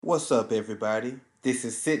What's up, everybody? This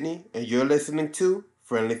is Sydney, and you're listening to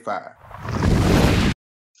Friendly Fire.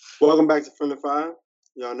 Welcome back to Friendly Fire.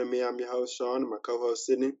 Y'all know me, I'm your host, Sean, and my co-host,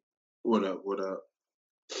 Sydney. What up? What up?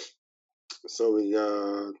 So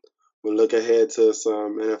we'll look ahead to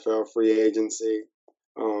some NFL free agency.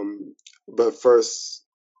 But first,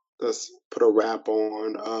 let's put a wrap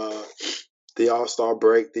on the All-Star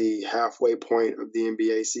break, the halfway point of the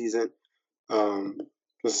NBA season.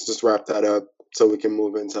 Let's just wrap that up so we can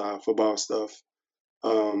move into our football stuff.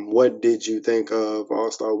 What did you think of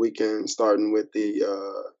All-Star weekend, starting with the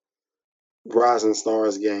Rising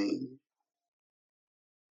Stars game?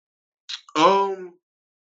 Um,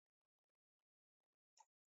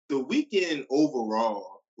 the weekend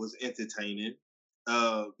overall was entertaining.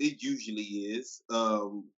 It usually is.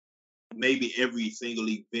 Maybe every single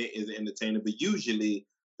event is entertaining, but usually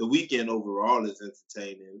the weekend overall is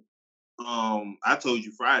entertaining. I told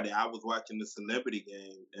you Friday I was watching the celebrity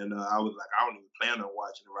game, and I was like, I don't even plan on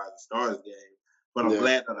watching the Rising Stars game, but I'm Yeah.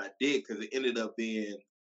 glad that I did because it ended up being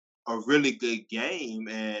a really good game,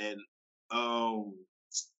 and um,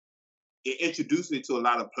 it introduced me to a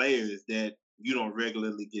lot of players that you don't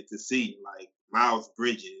regularly get to see, like Miles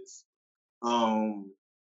Bridges. Um,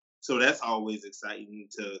 so that's always exciting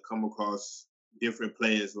to come across different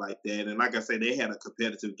players like that. And like I said, they had a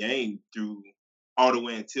competitive game through all the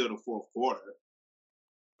way until the fourth quarter.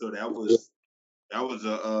 So that was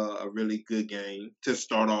a really good game to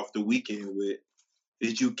start off the weekend with.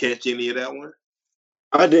 Did you catch any of that one?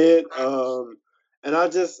 I did. And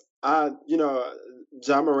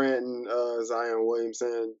John Morant and Zion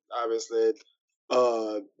Williamson obviously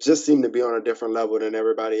just seem to be on a different level than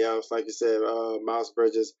everybody else. Like you said, Miles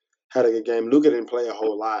Bridges had a good game. Luka didn't play a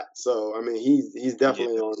whole lot, so I mean he's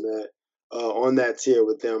definitely Yeah. on that tier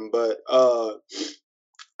with them. But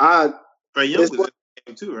I Trey Young it's was in what the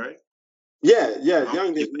game too, right? I yeah, don't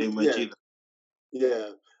Young think did, he played much yeah. either. Yeah,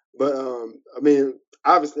 but I mean,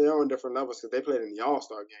 obviously they're on different levels because they played in the All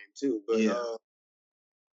Star game too. But Yeah.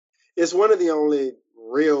 it's one of the only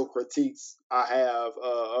real critiques I have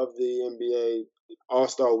of the NBA All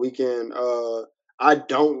Star Weekend. I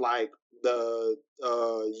don't like the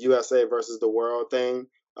USA versus the world thing.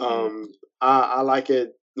 I like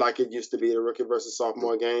it used to be the rookie versus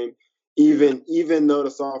sophomore game. Yeah. Even though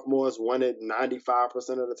the sophomores won it 95%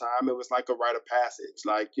 of the time, it was like a rite of passage.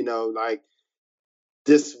 Like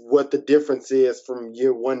this what the difference is from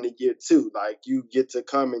year one to year two. Like you get to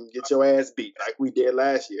come and get your ass beat like we did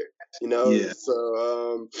last year. Yeah.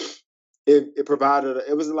 So it provided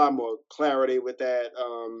it was a lot more clarity with that.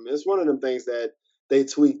 It's one of them things that they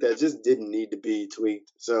tweaked that just didn't need to be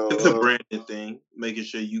tweaked. It's a So branded thing, making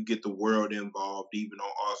sure you get the world involved even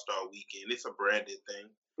on All Star Weekend. It's a branded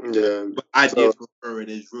thing. yeah, But I so did prefer it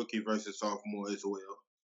as rookie versus sophomore as well.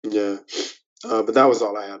 yeah, but that was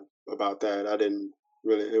all I had about that. I didn't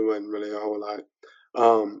really it wasn't really a whole lot.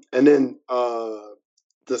 And then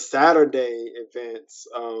the Saturday events.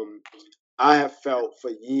 I have felt for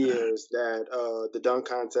years that the dunk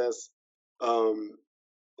contest um,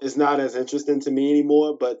 is not as interesting to me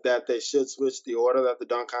anymore, but that they should switch the order that the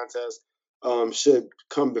dunk contest should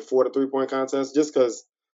come before the 3 point contest, just because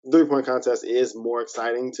the 3 point contest is more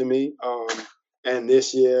exciting to me. And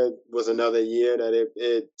this year was another year that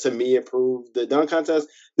it to me it proved the dunk contest.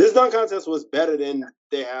 This dunk contest was better than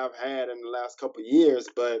they have had in the last couple of years,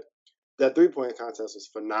 but that 3 point contest was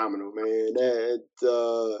phenomenal, man.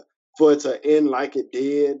 For it to end like it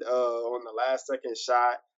did on the last second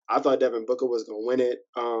shot, I thought Devin Booker was gonna win it.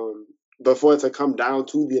 But for it to come down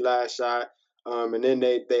to the last shot, and then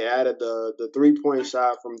they added the 3 point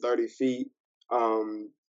shot from 30 feet.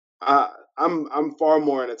 Um, I'm far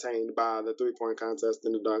more entertained by the 3 point contest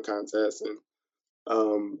than the dunk contest, and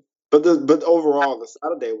but overall the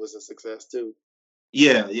Saturday was a success too.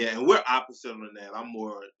 Yeah, yeah, and we're opposite on that. I'm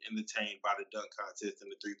more entertained by the dunk contest and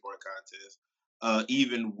the 3 point contest.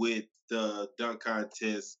 Even with the dunk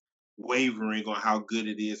contest wavering on how good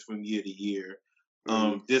it is from year to year.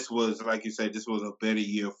 Mm-hmm. This was, like you said, this was a better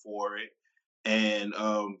year for it. And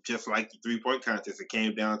just like the 3 point contest, it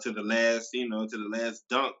came down to the last, to the last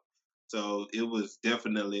dunk. So it was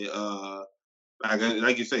definitely,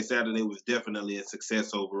 like you say, Saturday was definitely a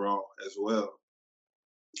success overall as well.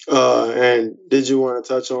 And did you want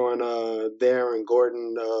to touch on Darren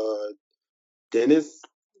Gordon Dennis?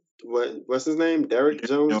 What's his name? Derek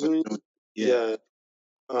Jones Jr. Yeah. Yeah.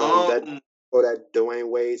 That Um, that Dwayne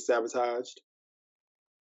Wade sabotaged.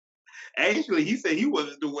 Actually, he said he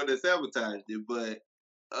wasn't the one that sabotaged it, but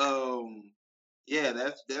yeah,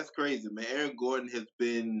 that's crazy, man. Aaron Gordon has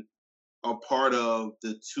been a part of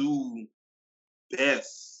the two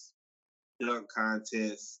best dunk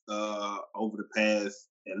contests over the past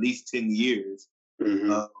at least 10 years. Mm-hmm.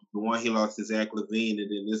 The one he lost to Zach LaVine,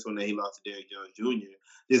 and then this one that he lost to Derrick Jones Jr.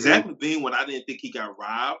 The Zach LaVine one, I didn't think he got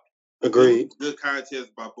robbed. Agreed. It was a good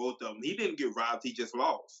contest by both of them. He didn't get robbed; he just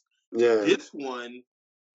lost. Yeah. This one,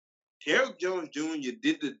 Derrick Jones Jr.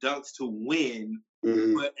 did the dunks to win,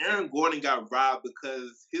 but Aaron Gordon got robbed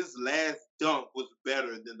because his last dunk was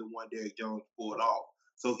better than the one Derrick Jones pulled off.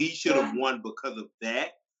 So he should have won because of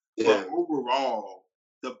that. Yeah. But overall,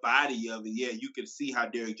 the body of it, yeah, you can see how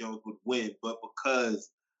Derrick Jones would win, but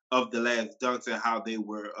because of the last dunks and how they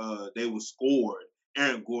were scored,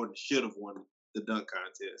 Aaron Gordon should have won the dunk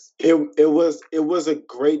contest. It was a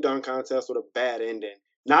great dunk contest with a bad ending.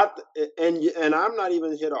 And I'm not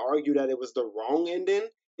even here to argue that it was the wrong ending.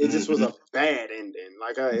 It just was a bad ending.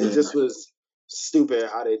 Like it just was stupid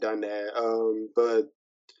how they done that. But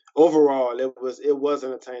overall, it was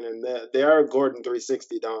entertaining. The Eric Gordon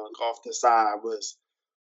 360 dunk off the side was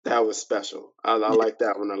special. I like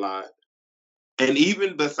that one a lot. And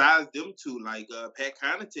even besides them two, like Pat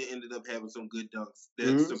Connaughton ended up having some good dunks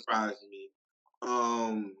that surprised me.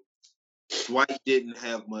 Dwight didn't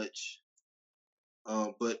have much,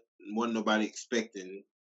 but wasn't nobody expecting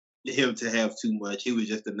him to have too much. He was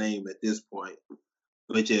just a name at this point.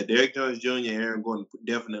 But yeah, Derrick Jones Jr. and Aaron Gordon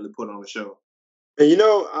definitely put on a show. And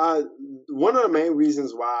one of the main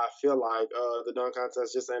reasons why I feel like the dunk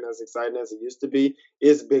contest just ain't as exciting as it used to be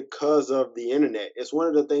is because of the internet. It's one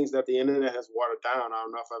of the things that the internet has watered down. I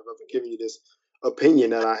don't know if I've ever given you this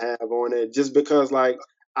opinion that I have on it, just because like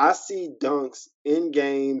I see dunks in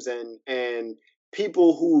games and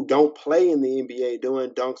people who don't play in the NBA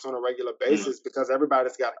doing dunks on a regular basis because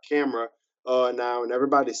everybody's got a camera now and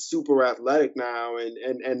everybody's super athletic now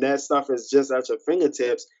and that stuff is just at your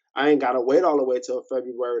fingertips. I ain't gotta wait all the way till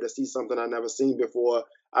February to see something I never seen before.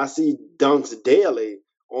 I see dunks daily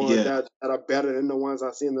on that are better than the ones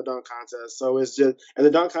I see in the dunk contest. So it's just, and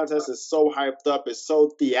the dunk contest is so hyped up, it's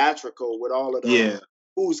so theatrical with all of the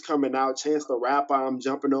who's coming out, Chance the Rapper, I'm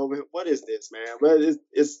jumping over him. What is this, man? But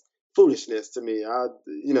it's foolishness to me.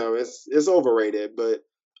 It's overrated, but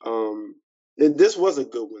this was a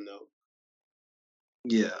good one though.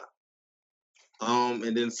 Yeah.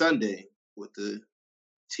 And then Sunday with the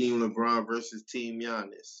Team LeBron versus Team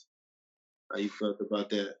Giannis. How you felt about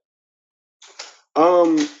that?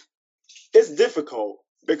 It's difficult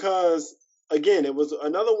because again, it was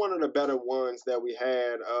another one of the better ones that we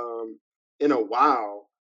had in a while.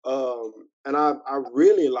 And I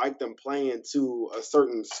really like them playing to a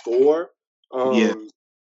certain score.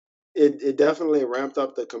 It definitely ramped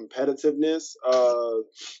up the competitiveness.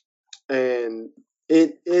 And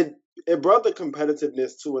it brought the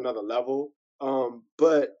competitiveness to another level.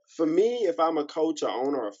 But for me, if I'm a coach, or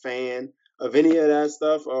owner, or fan of any of that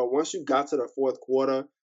stuff, once you got to the fourth quarter,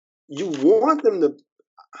 you want them to.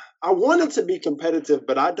 I want it to be competitive,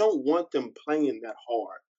 but I don't want them playing that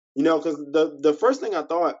hard. Because the first thing I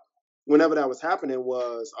thought whenever that was happening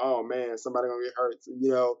was, oh man, somebody gonna get hurt.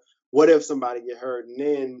 What if somebody get hurt? And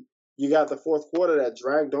then you got the fourth quarter that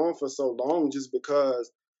dragged on for so long just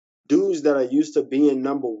because dudes that are used to being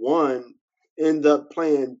number one end up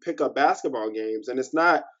playing pickup basketball games. And this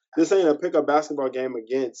ain't a pickup basketball game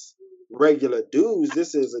against regular dudes.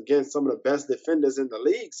 This is against some of the best defenders in the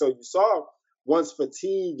league. So you saw once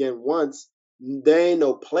fatigue and once there ain't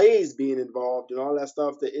no plays being involved and all that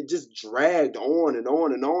stuff, that it just dragged on and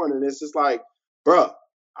on and on. And it's just like, bruh,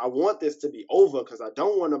 I want this to be over because I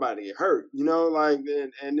don't want nobody to get hurt.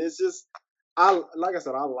 And it's just, like I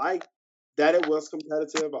said, I like that it was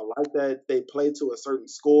competitive. I like that they played to a certain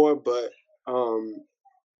score, but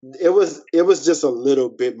it was just a little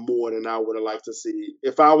bit more than I would have liked to see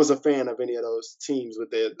if I was a fan of any of those teams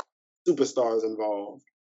with their superstars involved.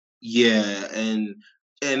 Yeah, and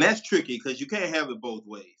that's tricky because you can't have it both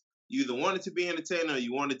ways. You either want it to be entertaining or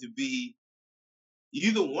you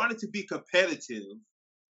either want it to be competitive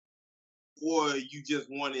or you just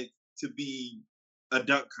want it to be a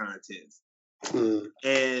dunk contest.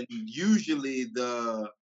 And usually the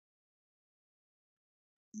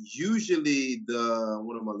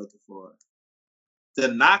what am I looking for? The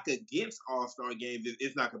knock against All-Star games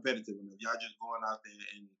is not competitive enough. Y'all just going out there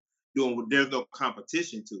and doing, there's no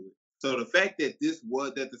competition to it. So the fact that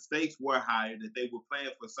that the stakes were higher, that they were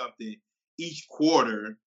playing for something each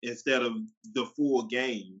quarter instead of the full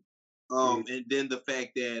game, and then the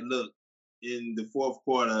fact that look, in the fourth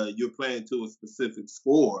quarter you're playing to a specific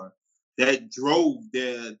score, that drove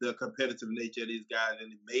the competitive nature of these guys,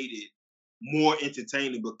 and it made it more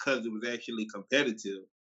entertaining because it was actually competitive.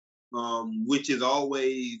 Which is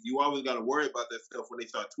you always got to worry about that stuff when they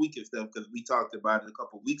start tweaking stuff, because we talked about it a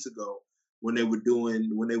couple of weeks ago when they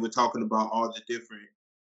were talking about all the different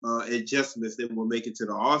adjustments that will make it to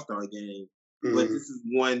the All-Star game. Mm-hmm. But this is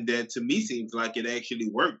one that to me seems like it actually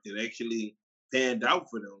worked. It actually panned out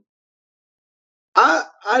for them. I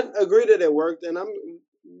agree that it worked, and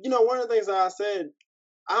one of the things that I said,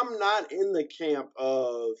 I'm not in the camp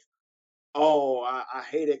of, I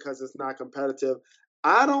hate it because it's not competitive.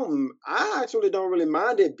 I actually don't really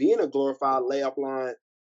mind it being a glorified layup line.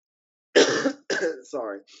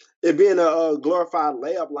 Sorry, it being a glorified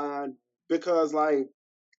layup line because like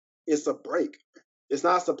it's a break. It's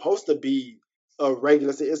not supposed to be a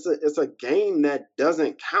regular. It's a game that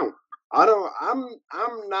doesn't count. I don't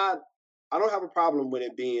have a problem with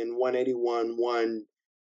it being 181,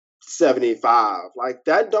 175. Like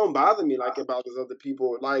that don't bother me like it bothers other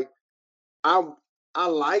people. Like I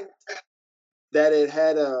like that it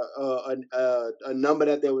had a number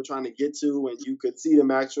that they were trying to get to, and you could see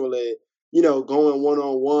them actually, going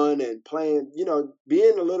 1-on-1 and playing,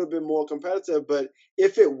 being a little bit more competitive. But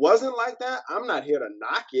if it wasn't like that, I'm not here to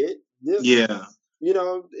knock it.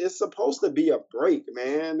 It's supposed to be a break,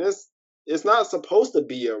 man. It's not supposed to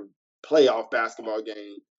be a playoff basketball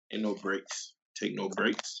game. Ain't no breaks. Take no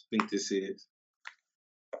breaks. I think this is.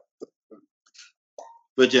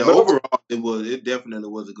 But yeah, overall, it definitely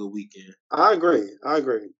was a good weekend. I agree.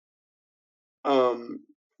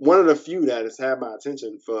 One of the few that has had my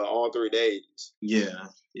attention for all 3 days. Yeah.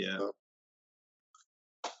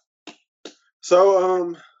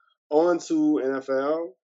 So, on to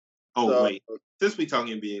NFL. Wait. Since we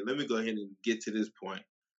talking NBA, let me go ahead and get to this point.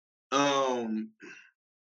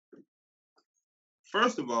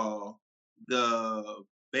 First of all, the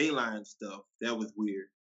Bayline stuff, that was weird.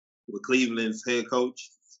 With Cleveland's head coach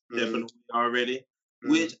stepping away already,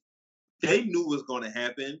 which they knew was going to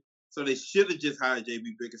happen. So they should have just hired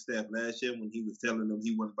J.B. Bickerstaff last year when he was telling them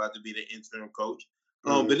he wasn't about to be the interim coach.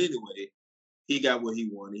 But anyway, he got what he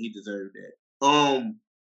wanted. He deserved that.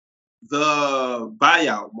 The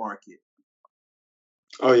buyout market.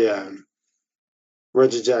 Oh, yeah.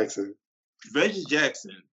 Reggie Jackson is the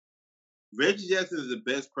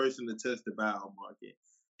best person to touch the buyout market.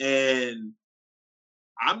 And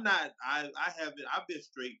I'm not, I've been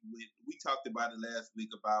straight with, we talked about it last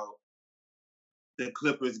week about the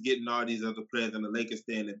Clippers getting all these other players and the Lakers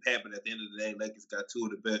staying in pat, but at the end of the day, Lakers got 2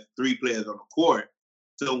 of the best 3 players on the court.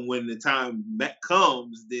 So when the time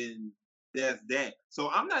comes, then that's that.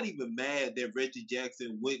 So I'm not even mad that Reggie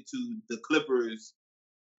Jackson went to the Clippers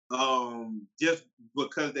just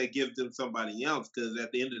because they give them somebody else. Because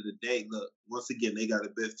at the end of the day, look, once again, they got the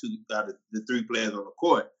best 2 out of the 3 players on the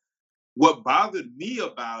court. What bothered me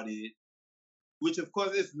about it, which of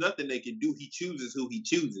course it's nothing they can do, he chooses who he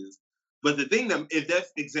chooses. But the thing is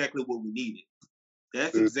that's exactly what we needed.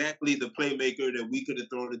 That's exactly the playmaker that we could have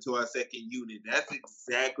thrown into our second unit. That's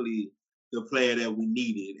exactly the player that we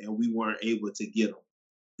needed, and we weren't able to get him.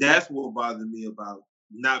 That's what bothered me about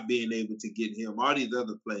not being able to get him. All these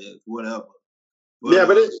other players, whatever.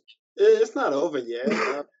 But it's not over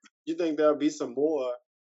yet. You think there'll be some more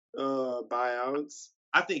buyouts?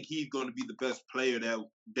 I think he's going to be the best player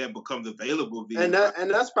that becomes available. And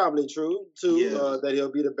that's probably true too. That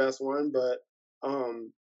he'll be the best one, but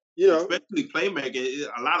especially playmaker.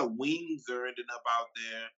 A lot of wings are ending up out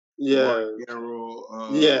there.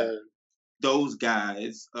 Yeah, those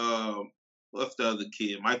guys. What's the other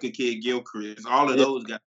kid? Michael Kidd-Gilchrist. All of those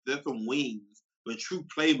guys. They're some wings, but true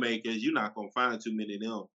playmakers, you're not gonna find too many of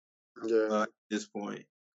them. Yeah. At this point.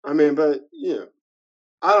 I mean, but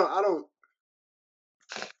I don't.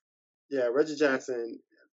 Yeah, Reggie Jackson.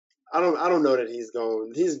 I don't know that he's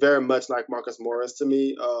going. He's very much like Marcus Morris to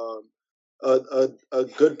me. A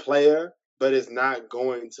good player, but it's not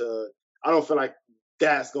going to. I don't feel like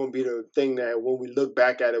that's going to be the thing that when we look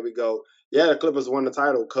back at it, we go, yeah, the Clippers won the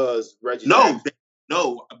title because Reggie Jackson.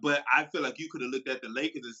 No, but I feel like you could have looked at the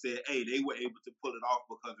Lakers and said, hey, they were able to pull it off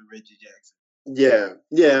because of Reggie Jackson. Yeah.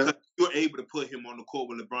 Because you're able to put him on the court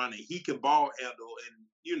with LeBron, and he can ball handle, and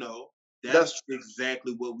that's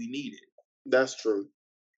exactly what we needed. That's true.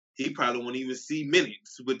 He probably won't even see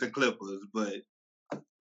minutes with the Clippers, but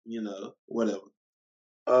whatever.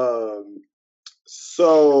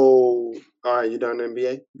 So, all right, you done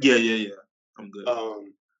NBA? Yeah. I'm good.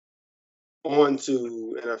 On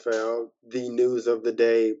to NFL. The news of the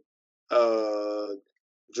day.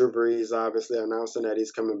 Drew Brees obviously announcing that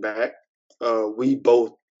he's coming back. We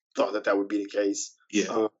both thought that would be the case.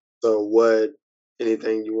 Yeah. So,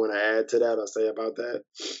 anything you want to add to that or say about that?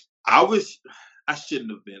 I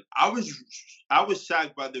shouldn't have been. I was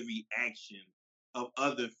shocked by the reaction of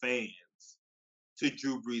other fans to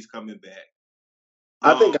Drew Brees coming back.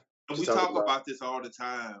 I think we talk about this all the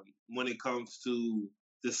time when it comes to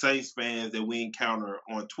the Saints fans that we encounter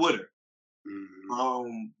on Twitter.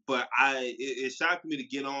 But it shocked me to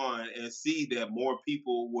get on and see that more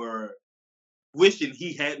people were wishing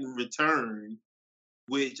he hadn't returned,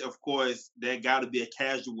 which of course that got to be a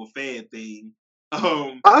casual fan thing.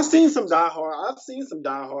 I've seen some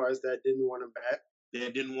diehards that didn't want him back.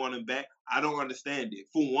 That didn't want him back. I don't understand it.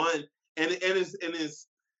 For one, and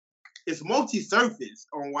it's multi-surface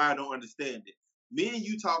on why I don't understand it. Me and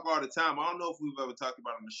you talk all the time. I don't know if we've ever talked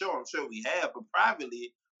about it on the show. I'm sure we have, but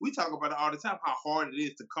privately, we talk about it all the time, how hard it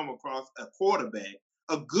is to come across a quarterback,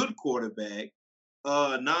 a good quarterback,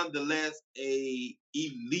 nonetheless a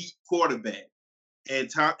elite quarterback. And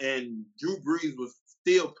Drew Brees was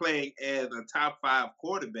still playing as a top 5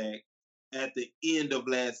 quarterback at the end of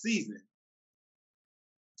last season.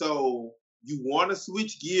 So you want to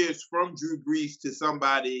switch gears from Drew Brees to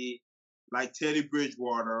somebody like Teddy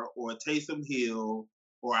Bridgewater or Taysom Hill,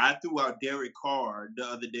 or I threw out Derek Carr the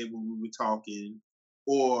other day when we were talking,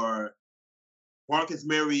 or Marcus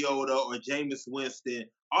Mariota or Jameis Winston.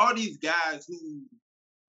 All these guys who,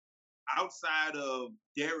 outside of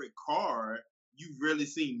Derek Carr, you've really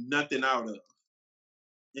seen nothing out of.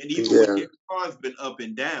 And even when Derek Carr's been up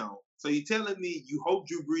and down. So you're telling me you hope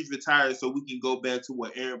Drew Brees retires so we can go back to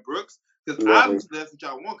what Aaron Brooks? Because obviously that's what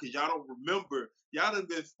y'all want, because y'all don't remember. Y'all done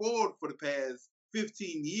been spoiled for the past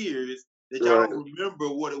 15 years that y'all don't remember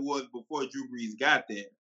what it was before Drew Brees got there.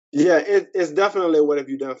 Yeah, it's definitely what have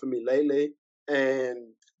you done for me lately?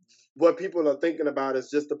 And what people are thinking about is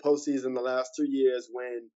just the postseason the last 2 years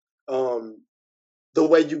when the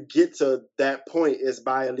way you get to that point is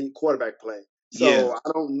by elite quarterback play. So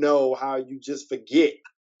I don't know how you just forget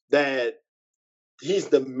that he's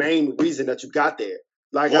the main reason that you got there.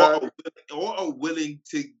 Like, or are willing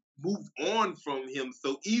to move on from him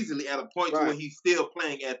so easily at a point to where he's still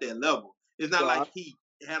playing at that level. It's not like he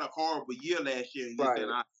had a horrible year last year and you said,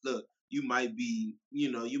 look, you might be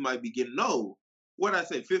getting old. What I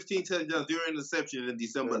say, 15 touchdowns, 0 interceptions in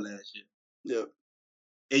December last year. Yeah.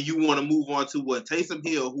 And you want to move on to what? Taysom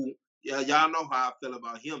Hill, who y'all know how I feel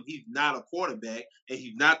about him. He's not a quarterback, and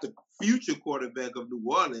he's not the future quarterback of New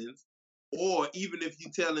Orleans. Or even if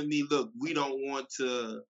you're telling me, look, we don't want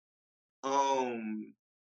to,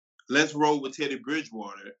 let's roll with Teddy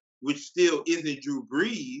Bridgewater, which still isn't Drew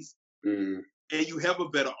Brees. And you have a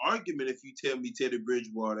better argument if you tell me Teddy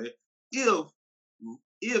Bridgewater,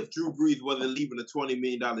 if Drew Brees wasn't leaving a $20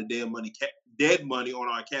 million dead money on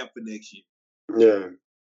our cap for next year. Yeah.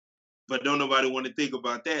 But don't nobody want to think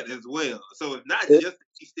about that as well. So it's not just that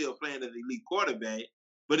he's still playing as an elite quarterback,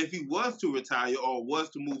 but if he was to retire or was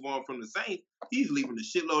to move on from the Saints, he's leaving a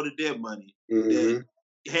shitload of dead money that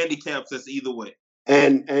handicaps us either way.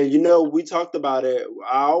 And we talked about it.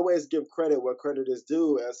 I always give credit where credit is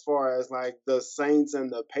due as far as like the Saints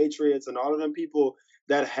and the Patriots and all of them people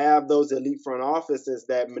that have those elite front offices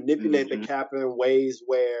that manipulate the cap in ways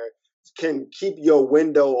where can keep your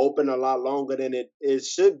window open a lot longer than it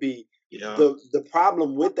should be. Yeah. The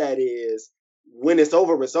problem with that is when it's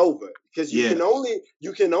over, because you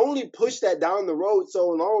can only push that down the road so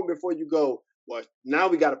long before you go, well, now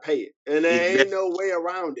we got to pay it, and there ain't no way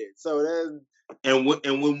around it. So then,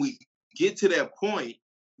 when we get to that point,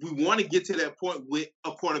 we want to get to that point with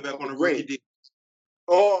a quarterback on a rookie deal,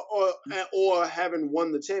 or having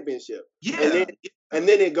won the championship. Yeah. And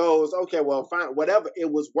then it goes, okay, well, fine, whatever, it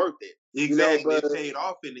was worth it. Exactly, it paid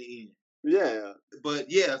off in the end. Yeah. But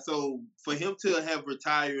so for him to have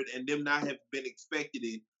retired and them not have been expected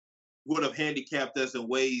it would have handicapped us in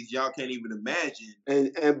ways y'all can't even imagine.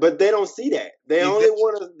 But they don't see that. They only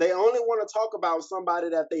want to talk about somebody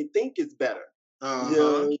that they think is better.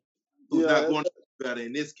 Who's not going to be better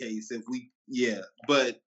in this case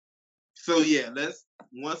But so let's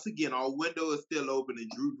once again, our window is still open and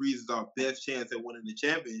Drew Brees is our best chance at winning the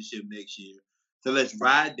championship next year. So let's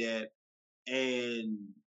ride that and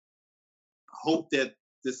hope that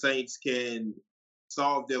the Saints can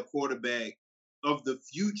solve their quarterback of the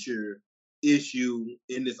future issue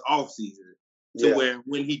in this offseason. To where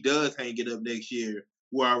when he does hang it up next year,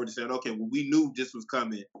 we're already saying, okay, well, we knew this was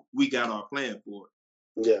coming. We got our plan for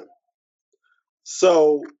it. Yeah.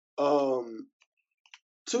 So,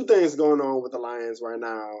 two things going on with the Lions right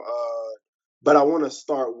now. But I want to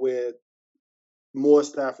start with more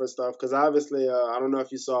Stafford stuff because obviously, I don't know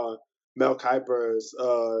if you saw Mel Kiper's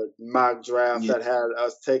mock draft that had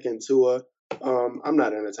us taking Tua. I'm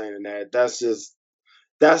not entertaining that. That's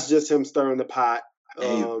just him stirring the pot.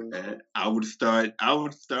 I would start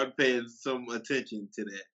paying some attention to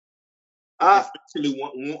that. Especially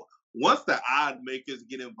once the odd makers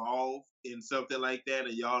get involved in something like that,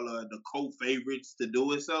 and y'all are the co-favorites to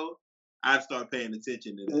do it, so I'd start paying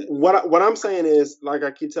attention to that. What I'm saying is, like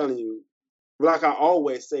I keep telling you, like I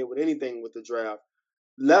always say with anything with the draft,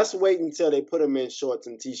 let's wait until they put them in shorts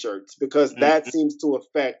and t-shirts because that seems to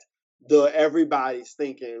affect everybody's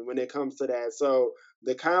thinking when it comes to that. So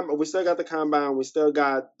we still got the combine, we still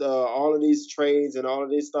got all of these trades and all of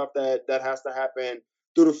these stuff that has to happen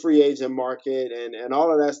through the free agent market and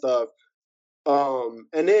all of that stuff.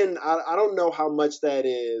 And then I don't know how much that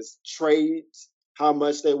is trades, how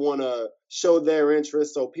much they want to show their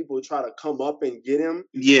interest, so people try to come up and get him.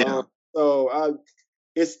 Yeah. So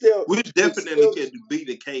it's still, which definitely can be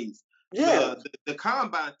the case. Yeah. The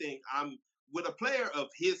combine thing, with a player of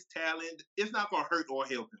his talent, it's not gonna hurt or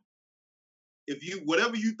help him. If you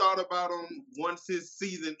whatever you thought about him once his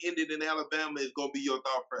season ended in Alabama is gonna be your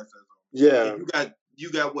thought process. Yeah. And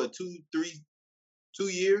you got what, 2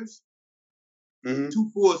 years? Mm-hmm.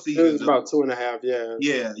 2 full seasons. It was about 2.5, yeah.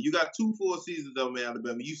 Yeah, you got 2 full seasons of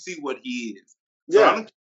Alabama. You see what he is. Yeah. So I don't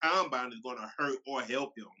think the combine is gonna hurt or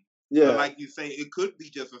help him. Yeah. But like you say, it could be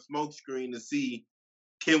just a smoke screen to see,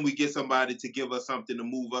 can we get somebody to give us something to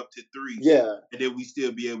move up to 3? Yeah. And then we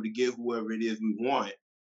still be able to get whoever it is we want.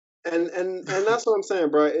 And that's what I'm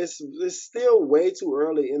saying, bro. It's still way too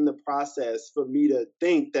early in the process for me to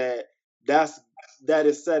think that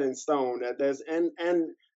is set in stone. That there's and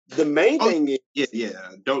the main thing is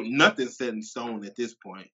nothing's set in stone at this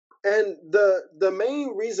point. And the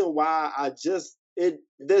main reason why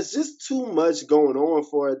there's just too much going on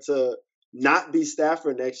for it to not be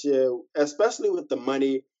Stafford next year, especially with the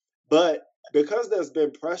money. But because there's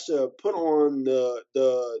been pressure put on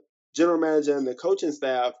the general manager and the coaching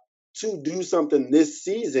staff to do something this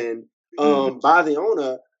season by the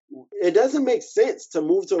owner, it doesn't make sense to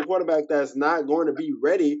move to a quarterback that's not going to be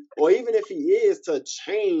ready, or even if he is, to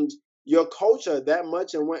change your culture that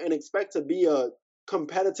much and expect to be a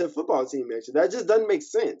competitive football team next year. That just doesn't make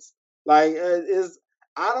sense. Like,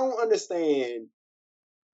 I don't understand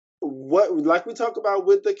what, like we talk about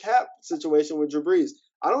with the cap situation with Drew Brees.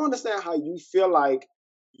 I don't understand how you feel like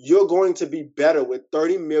you're going to be better with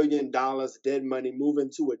 $30 million dead money moving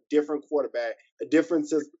to a different quarterback, a different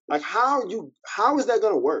system. Like, how is that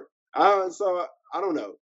going to work? So I don't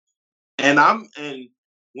know. And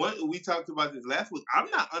when we talked about this last week, I'm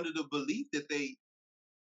not under the belief that they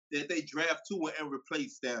draft Tua and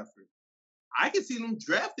replace Stafford. I can see them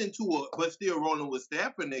drafting Tua, but still rolling with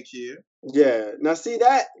Stafford next year. Yeah. Now, see,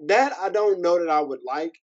 that I don't know that I would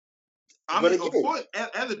like. I mean, of course,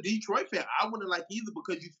 as a Detroit fan, I wouldn't like either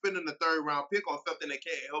because you're spending a 3rd round pick on something that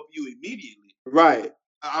can't help you immediately. Right.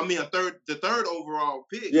 I mean, the third overall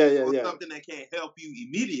pick on something that can't help you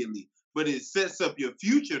immediately, but it sets up your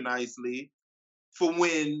future nicely for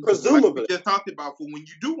when, presumably, like we just talked about, for when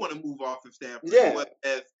you do want to move off of Stafford,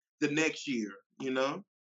 as the next year, you know.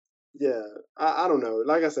 Yeah, I don't know.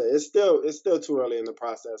 Like I said, it's still too early in the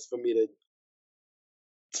process for me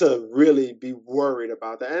to really be worried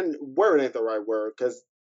about that. And worried ain't the right word, because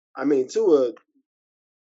I mean, Tua,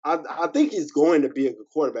 I think he's going to be a good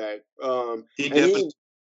quarterback.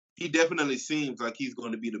 He definitely seems like he's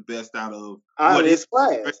going to be the best out of his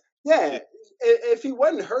class. Yeah, if he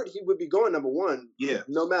wasn't hurt, he would be going number 1. Yeah,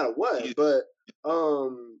 no matter what. But I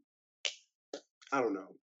don't know.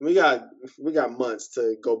 We got months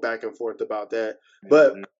to go back and forth about that.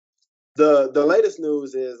 But the latest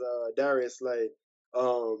news is Darius Slay,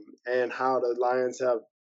 and how the Lions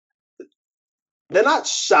they're not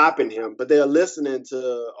shopping him, but they're listening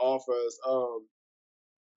to offers.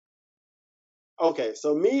 Okay,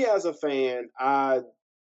 so me as a fan, how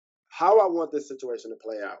I want this situation to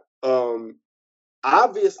play out.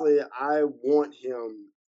 Obviously, I want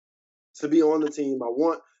him to be on the team.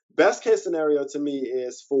 Best case scenario to me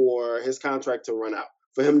is for his contract to run out,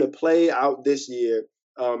 for him to play out this year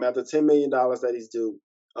at the $10 million that he's due,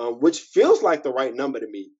 which feels like the right number to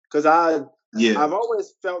me, because I've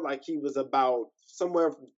always felt like he was about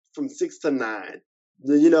somewhere from 6 to 9,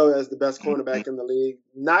 as the best cornerback in the league.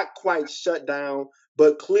 Not quite shut down,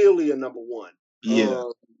 but clearly a number 1. Yeah.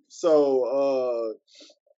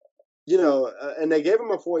 And they gave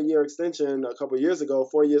him a 4-year extension a couple of years ago,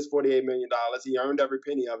 4 years, $48 million. He earned every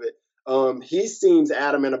penny of it. He seems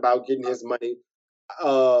adamant about getting his money.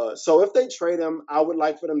 So if they trade him, I would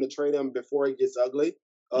like for them to trade him before it gets ugly.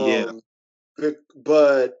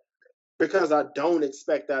 But because I don't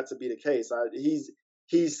expect that to be the case.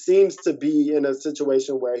 He seems to be in a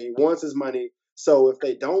situation where he wants his money. So if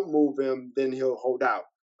they don't move him, then he'll hold out,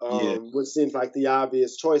 which seems like the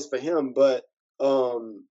obvious choice for him. But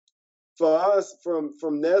for us,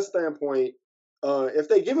 from their standpoint, if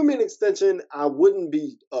they give him an extension, I wouldn't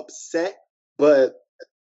be upset, but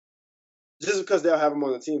just because they'll have him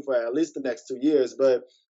on the team for at least the next 2 years. But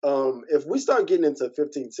if we start getting into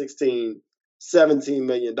 15, 16, $17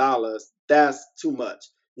 million, that's too much.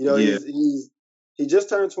 You know, Yeah. he just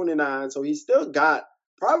turned 29, so he's still got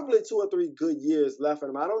probably 2 or 3 good years left in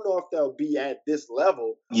him. I don't know if they'll be at this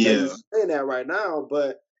level that Yeah. he's playing at right now,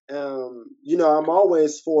 but you know, I'm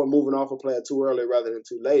always for moving off a player too early rather than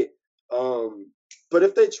too late. But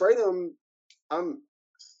if they trade him,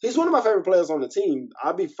 he's one of my favorite players on the team.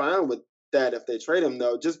 I'll be fine with that if they trade him,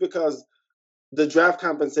 though, just because the draft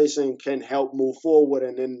compensation can help move forward,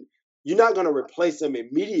 and then you're not going to replace him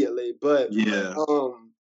immediately, but Yeah.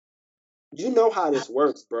 you know how this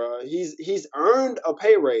works, bro. He's earned a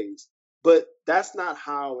pay raise, but that's not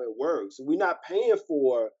how it works. We're not paying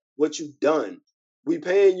for what you've done. We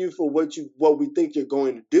paying you for what we think you're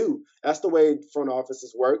going to do. That's the way front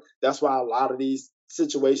offices work. That's why a lot of these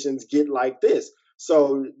situations get like this.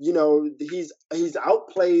 So, you know, he's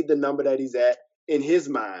outplayed the number that he's at in his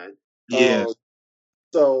mind. Yes.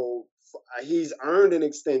 So he's earned an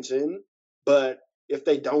extension, but if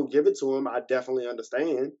they don't give it to him, I definitely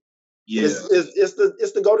understand. Yeah. It's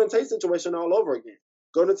the Golden Tate situation all over again.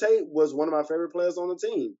 Golden Tate was one of my favorite players on the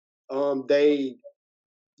team.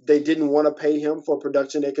 They didn't want to pay him for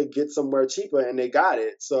production they could get somewhere cheaper, and they got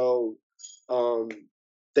it. So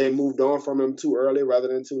they moved on from him too early rather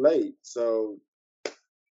than too late. So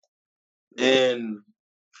And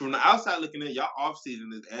from the outside looking in, y'all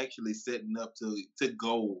offseason is actually setting up to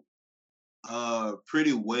go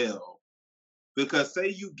pretty well. Because say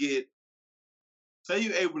you're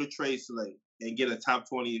able to trade Slay and get a top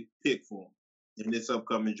 20 pick for him in this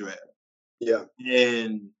upcoming draft. yeah,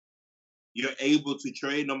 And you're able to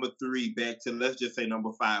trade number 3 back to, let's just say,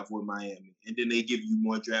 number 5 with Miami. And then they give you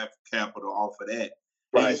more draft capital off of that.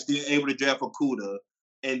 And you're still able to draft Okudah.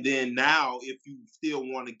 And then now, if you still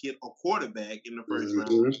want to get a quarterback in the first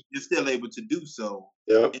round, you're still able to do so.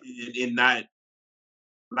 Yep. And not,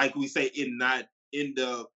 like we say, it not end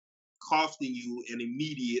up costing you an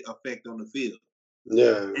immediate effect on the field.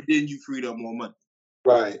 Yeah. And then you freed up more money.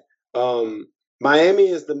 Right. Miami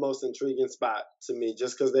is the most intriguing spot to me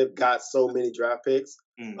just because they've got so many draft picks,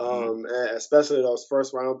 and especially those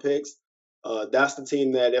first round picks. That's the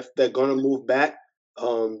team that if they're going to move back,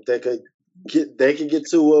 they could get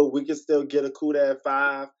Tua. We could still get Okudah at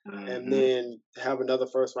 5, and then have another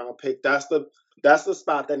first round pick. That's the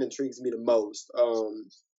spot that intrigues me the most.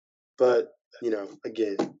 But you know,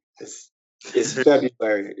 again, it's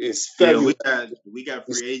February. It's February. Yeah, we got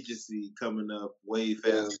free agency coming up way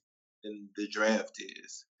faster than the draft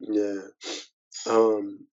is. Yeah.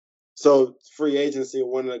 So free agency,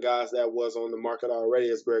 one of the guys that was on the market already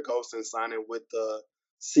is Greg Olsen signing with the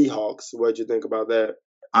Seahawks. What'd you think about that?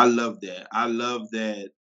 I love that.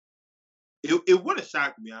 It would have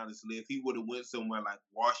shocked me, honestly, if he would have went somewhere like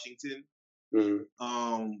Washington.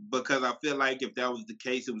 Because I feel like if that was the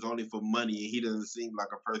case, it was only for money, and he doesn't seem like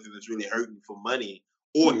a person that's really hurting for money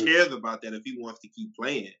or cares about that if he wants to keep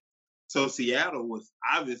playing. So Seattle was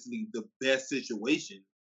obviously the best situation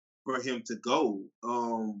for him to go.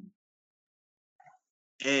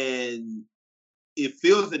 And it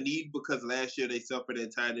feels a need because last year they suffered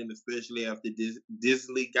at tight end, especially after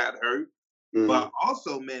Disley got hurt. But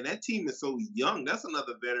also, man, that team is so young. That's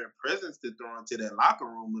another veteran presence to throw into that locker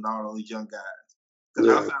room with all those young guys.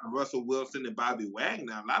 Because outside of Russell Wilson and Bobby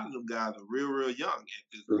Wagner, a lot of them guys are real, real young at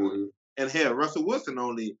this point. And hell, Russell Wilson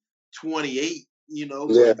only 28, you know,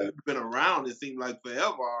 but he's been around, it seemed like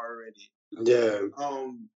forever already. Yeah.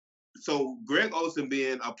 So Greg Olsen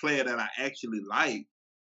being a player that I actually like,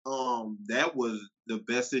 that was the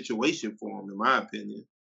best situation for him, in my opinion.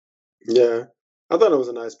 Yeah. I thought it was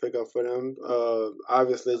a nice pickup for them.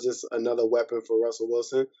 Obviously, just another weapon for Russell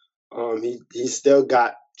Wilson. He still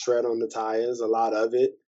got tread on the tires, a lot of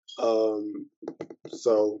it.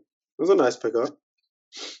 So it was a nice pickup.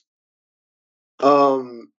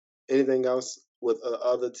 Anything else with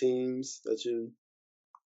other teams that you?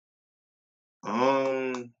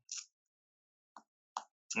 I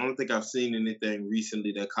don't think I've seen anything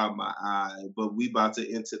recently that caught my eye, but we about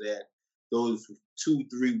to enter those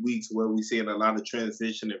 2-3 weeks where we seeing a lot of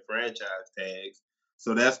transition and franchise tags.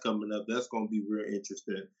 So that's coming up. That's going to be real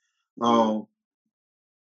interesting.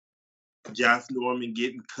 Josh Norman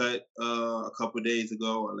getting cut a couple of days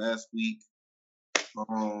ago or last week.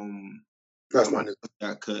 That's not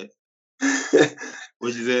got cut.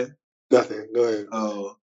 What'd you say? Nothing. Go ahead.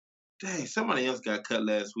 Oh, dang! Somebody else got cut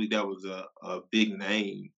last week. That was a big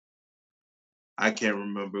name. I can't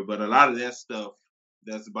remember, but a lot of that stuff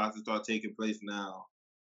that's about to start taking place now,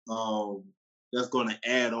 that's going to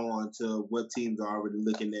add on to what teams are already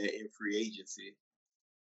looking at in free agency.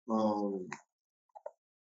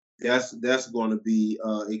 That's going to be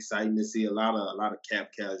exciting to see. A lot of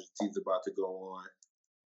cap casualties about to go on.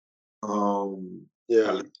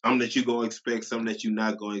 Yeah. Some that you gonna expect, some that you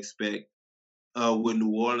not gonna expect. With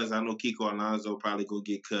New Orleans, I know Kiko Alonso probably gonna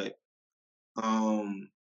get cut.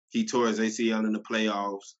 He tore his ACL in the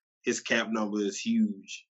playoffs. His cap number is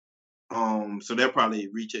huge. So they'll probably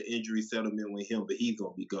reach an injury settlement with him, but he's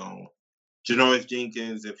gonna be gone. Janoris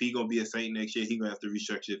Jenkins, if he gonna be a Saint next year, he gonna have to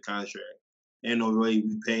restructure his contract. Ain't no way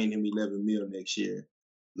we paying him $11 million next year.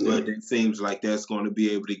 But it seems like that's going to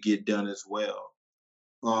be able to get done as well.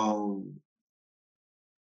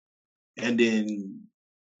 And then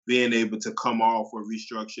being able to come off or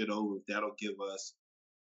restructure those, that'll give us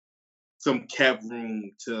some cap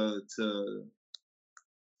room to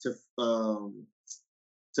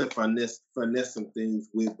finesse some things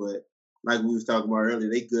with. But like we was talking about earlier,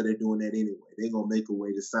 they good at doing that anyway. They gonna make a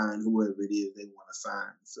way to sign whoever it is they want to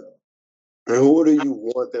sign. So, and who do you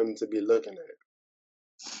want them to be looking at?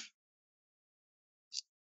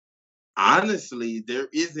 Honestly, there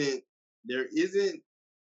isn't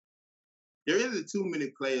too many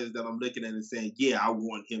players that I'm looking at and saying, yeah, I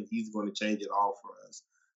want him. He's going to change it all for us.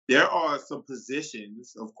 There are some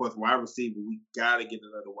positions, of course, wide receiver. We got to get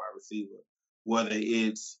another wide receiver. Whether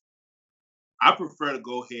it's, I prefer to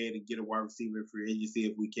go ahead and get a wide receiver in free agency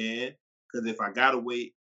if we can. Because if I got to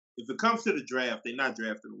wait, if it comes to the draft, they're not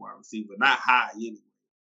drafting a wide receiver, not high anyway.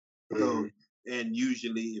 So, and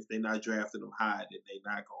usually if they're not drafting them high, then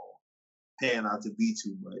they're not going to pan out to be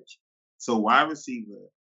too much. So wide receiver,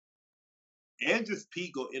 Andrus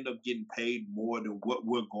Peat will end up getting paid more than what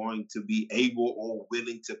we're going to be able or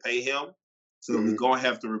willing to pay him. So we're going to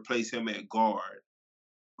have to replace him at guard.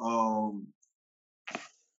 I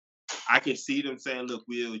can see them saying, look,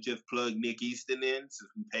 we'll just plug Nick Easton in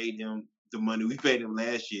since we paid him the money we paid him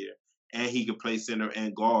last year, and he could play center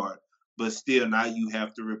and guard. But still, now you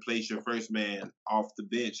have to replace your first man off the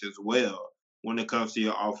bench as well when it comes to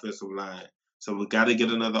your offensive line. So we got to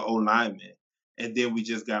get another O-lineman. And then we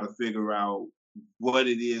just got to figure out what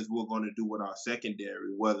it is we're going to do with our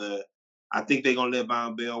secondary. Whether I think they're going to let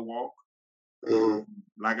Von Bell walk.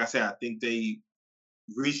 Like I said, I think they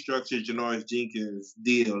restructure Janoris Jenkins'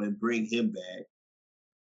 deal and bring him back.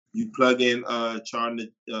 You plug in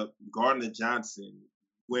Gardner Johnson,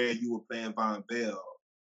 where you were playing Von Bell.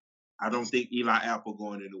 I don't think Eli Apple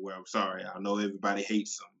going anywhere. I'm sorry. I know everybody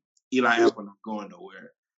hates him. Eli Apple not going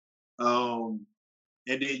nowhere. And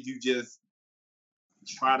then you just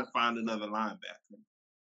try to find another linebacker.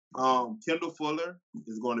 Kendall Fuller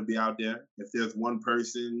is going to be out there. If there's one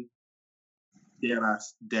person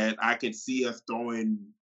that I could see us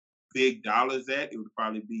throwing big dollars at, it would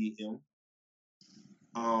probably be him.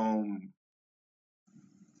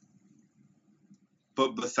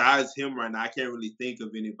 But besides him right now, I can't really think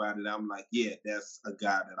of anybody that I'm like, yeah, that's a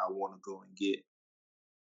guy that I want to go and get.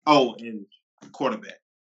 Oh, and quarterback.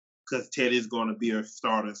 Because Ted is going to be a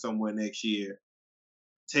starter somewhere next year.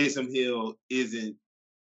 Taysom Hill isn't,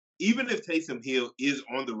 even if Taysom Hill is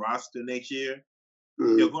on the roster next year,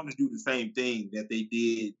 they're going to do the same thing that they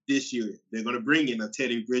did this year. They're going to bring in a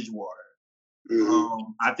Teddy Bridgewater.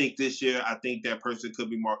 I think this year, that person could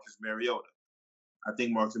be Marcus Mariota. I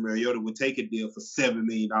think Marcus Mariota would take a deal for $7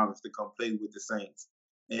 million to come play with the Saints.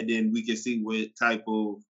 And then we can see what type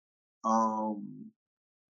of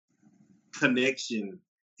connection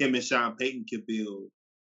him and Sean Payton could build.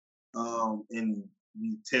 And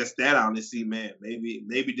you test that out and see, man,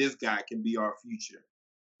 maybe this guy can be our future.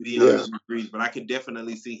 Beyond Drew Brees. But I could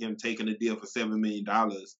definitely see him taking a deal for $7 million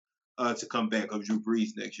to come back of Drew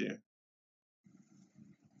Brees next year.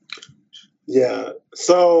 Yeah.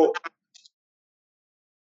 So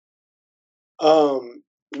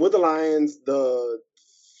with the Lions, the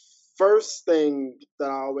first thing that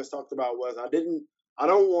I always talked about was I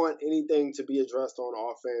don't want anything to be addressed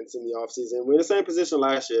on offense in the offseason. We're in the same position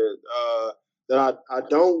last year that I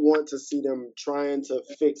don't want to see them trying to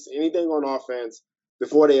fix anything on offense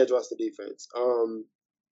before they address the defense.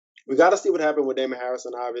 We got to see what happened with Damon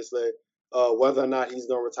Harrison, obviously, whether or not he's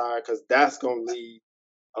going to retire, because that's going to leave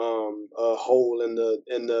a hole in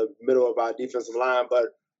the middle of our defensive line.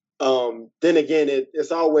 But then again,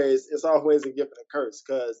 it's always a gift and a curse,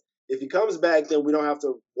 because if he comes back, then we don't have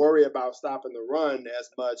to worry about stopping the run as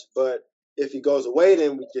much. But if he goes away,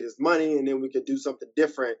 then we get his money, and then we could do something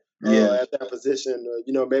different at that position.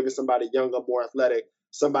 Maybe somebody younger, more athletic,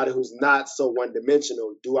 somebody who's not so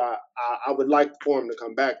one-dimensional. I would like for him to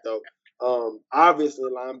come back, though. Obviously,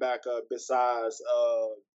 linebacker besides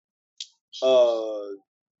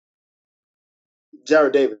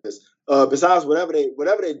Jarrad Davis. Besides whatever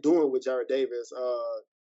they're doing with Jarrad Davis,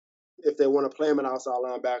 if they want to play him an outside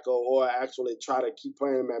linebacker or actually try to keep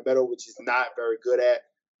playing him at better, which he's not very good at.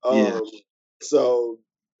 So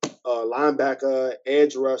linebacker,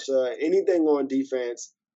 edge rusher, anything on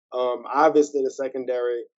defense. Obviously, the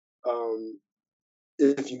secondary.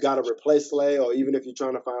 If you got to replace Slay, or even if you're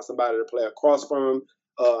trying to find somebody to play across from him,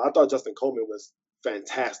 I thought Justin Coleman was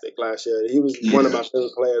fantastic last year. He was one of my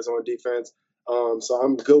favorite players on defense. So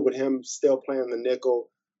I'm good with him still playing the nickel.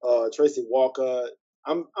 Tracy Walker,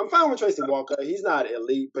 I'm fine with Tracy Walker. He's not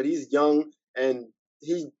elite, but he's young and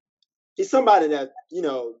he's somebody that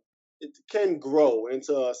it can grow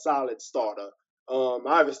into a solid starter.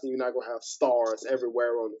 Obviously, you're not gonna have stars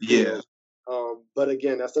everywhere on the field. But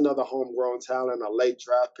again, that's another homegrown talent, a late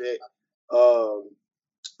draft pick.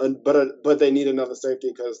 But they need another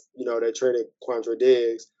safety because they traded Quandre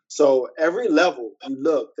Diggs. So every level you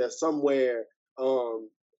look, there's somewhere.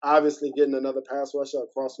 Obviously, getting another pass rusher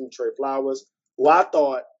across from Trey Flowers, who I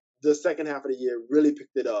thought the second half of the year really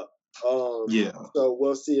picked it up. So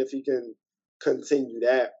we'll see if he can continue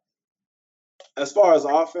that. As far as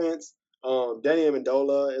offense, Danny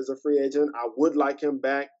Amendola is a free agent. I would like him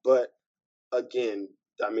back, but again,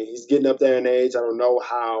 I mean, he's getting up there in age. I don't know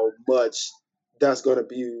how much that's going to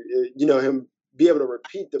be, him be able to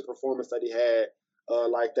repeat the performance that he had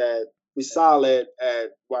like that. We saw it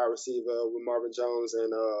at wide receiver with Marvin Jones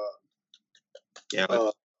and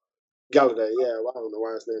Galladay. Yeah, well, I don't know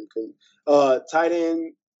why his name couldn't. Tight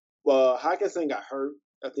end, Hockenson got hurt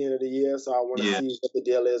at the end of the year, so I want to see what the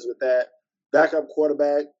deal is with that. Backup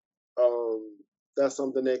quarterback, that's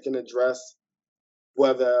something they can address.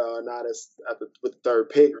 Whether or not it's with the third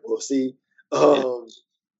pick, we'll see.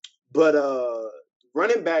 But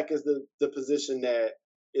running back is the position that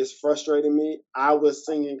is frustrating me. I was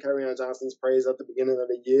singing Kerryon Johnson's praise at the beginning of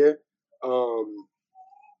the year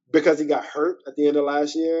because he got hurt at the end of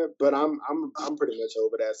last year. But I'm pretty much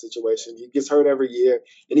over that situation. He gets hurt every year,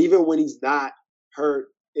 and even when he's not hurt,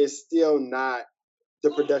 it's still not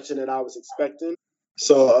the production that I was expecting.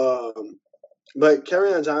 So, but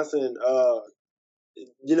Kerryon Johnson,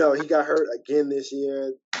 he got hurt again this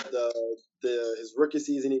year. His rookie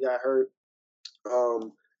season, he got hurt.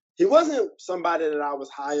 He wasn't somebody that I was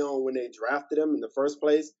high on when they drafted him in the first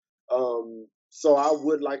place. So I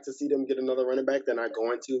would like to see them get another running back. They're not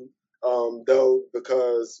going to, though,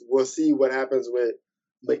 because we'll see what happens with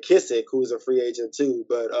McKissick, who's a free agent too.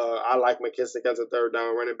 But I like McKissick as a third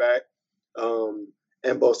down running back.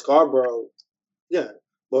 And Bo Scarborough,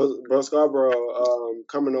 Bo Scarborough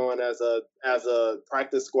coming on as a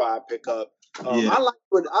practice squad pickup. I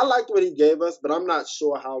liked what he gave us, but I'm not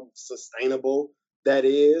sure how sustainable that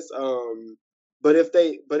is. But if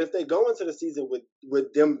they go into the season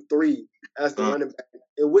with them three as the running back,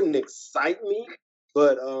 it wouldn't excite me.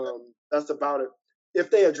 But that's about it. If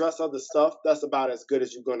they address other stuff, that's about as good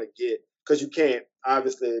as you're gonna get because you can't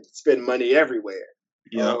obviously spend money everywhere.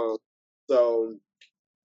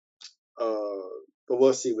 But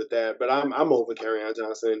we'll see with that. But I'm over Kerryon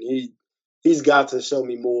Johnson. He's got to show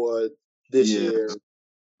me more this year.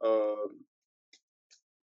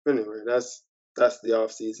 Anyway, that's the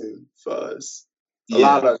off season for us. A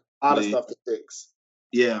lot of stuff to fix.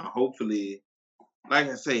 Yeah, hopefully. Like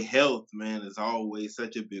I say, health, man, is always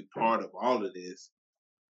such a big part of all of this.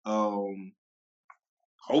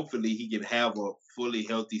 Hopefully he can have a fully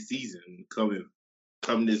healthy season coming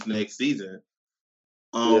this next season.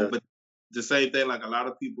 But the same thing, like a lot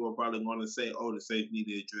of people are probably going to say, "Oh, the Saints need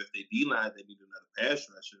to address their D-line. They need another pass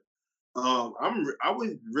rusher." I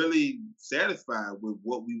was really satisfied with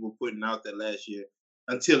what we were putting out there last year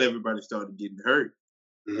until everybody started getting hurt.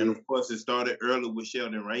 And of course, it started early with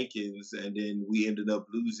Sheldon Rankins, and then we ended up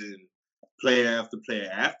losing player after player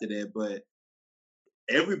after that. But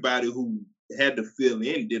everybody who had to fill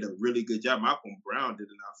in did a really good job. Malcolm Brown did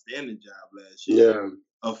an outstanding job last year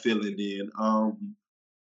of filling in.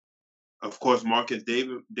 Of course, Marcus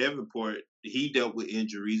Davenport, he dealt with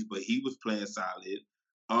injuries, but he was playing solid.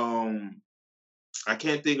 I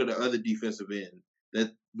can't think of the other defensive end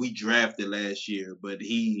that we drafted last year, but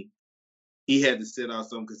he had to sit out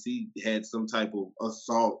some because he had some type of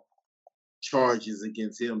assault charges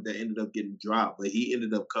against him that ended up getting dropped, but he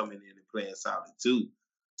ended up coming in and playing solid too.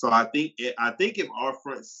 So I think if our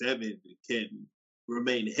front seven can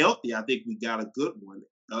remain healthy, I think we got a good one.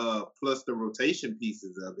 Plus the rotation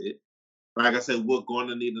pieces of it. Like I said, we're going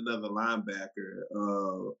to need another linebacker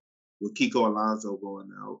with Kiko Alonso going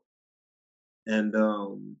out. And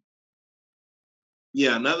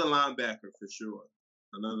another linebacker for sure.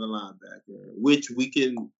 Another linebacker, which we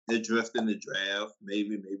can address in the draft,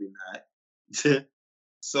 maybe not.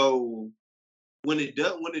 So when it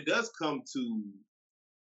does come to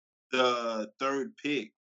the third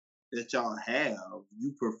pick that y'all have,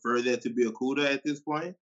 you prefer that to be Okudah at this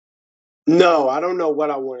point? No, I don't know what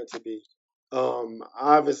I want it to be.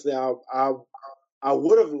 Obviously, I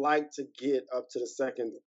would have liked to get up to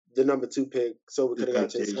the number 2 pick, so we could have got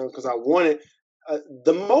Chase Young because I wanted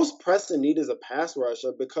the most pressing need is a pass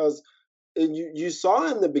rusher because you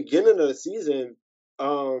saw in the beginning of the season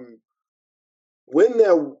when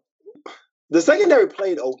the secondary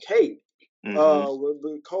played okay.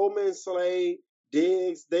 With Coleman, Slade,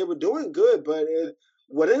 Diggs, they were doing good, but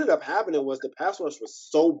what ended up happening was the pass rush was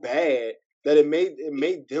so bad that it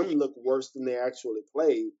made them look worse than they actually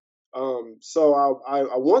played. So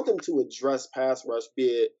I want them to address pass rush, be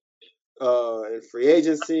it in free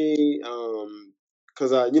agency,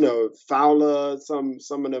 because Fowler, some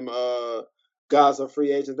of them guys are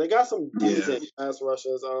free agents. They got some decent pass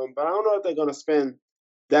rushers, but I don't know if they're gonna spend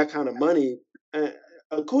that kind of money. And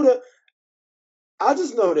Okudah, I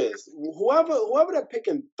just know this: whoever they're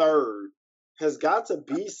picking third has got to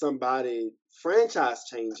be somebody franchise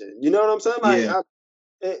changing. You know what I'm saying? Like,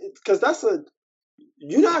 because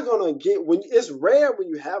you're not gonna get when it's rare when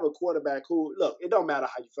you have a quarterback who look. It don't matter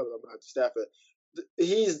how you feel about Matthew Stafford.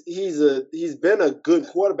 He's been a good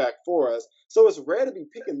quarterback for us, so it's rare to be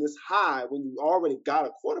picking this high when you already got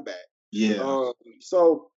a quarterback.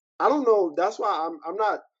 So I don't know. That's why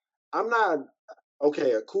I'm not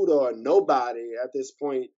okay, Okudah or nobody at this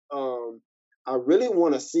point. I really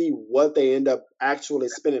want to see what they end up actually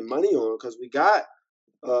spending money on because we got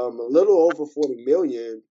a little over 40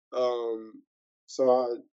 million.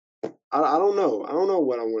 So I don't know. I don't know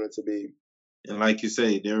what I want it to be. And like you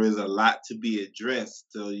say, there is a lot to be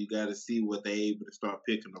addressed. So you got to see what they're able to start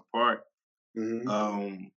picking apart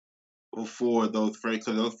before those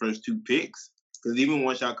first 2 picks. Because even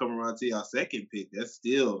once y'all come around to y'all second pick, that's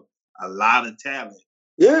still a lot of talent.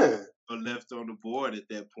 Left on the board at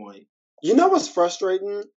that point. You know what's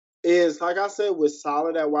frustrating is, like I said, we're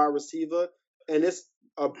solid at wide receiver, and it's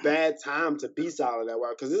a bad time to be solid at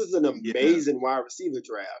wide because this is an amazing wide receiver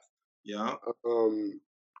draft. Yeah.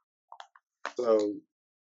 So,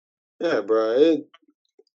 yeah, bro.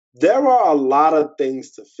 There are a lot of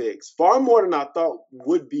things to fix, far more than I thought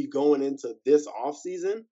would be going into this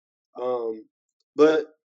offseason. But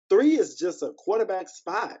 3 is just a quarterback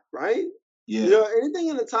spot, right? Yeah. You know, anything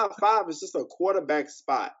in the top 5 is just a quarterback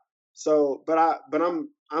spot. So, but I'm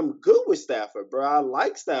good with Stafford, bro. I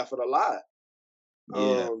like Stafford a lot.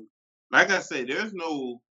 Yeah. Like I say, there's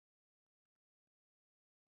no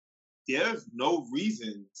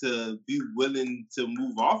reason to be willing to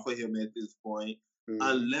move off of him at this point,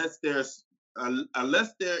 unless they're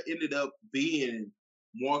ended up being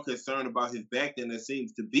more concerned about his back than there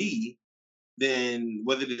seems to be. Then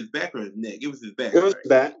was it his back or his neck? It was his back. It was right?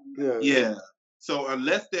 back. Yeah. So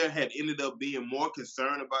unless there had ended up being more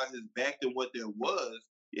concern about his back than what there was,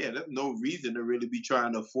 there's no reason to really be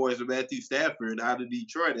trying to force Matthew Stafford out of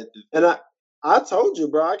Detroit at this point. And I told you,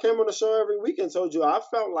 bro, I came on the show every week and told you I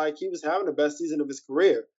felt like he was having the best season of his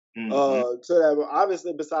career. So that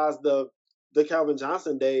obviously, besides the Calvin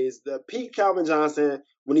Johnson days, the peak Calvin Johnson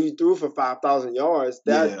when he threw for 5,000 yards,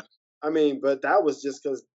 but that was just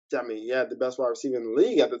because he had the best wide receiver in the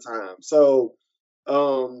league at the time. So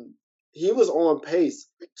he was on pace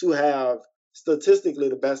to have statistically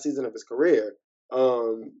the best season of his career.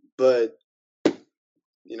 But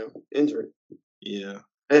injury. Yeah.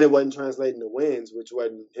 And it wasn't translating to wins, which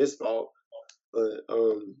wasn't his fault. But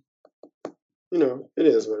it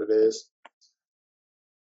is what it is.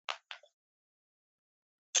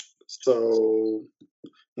 So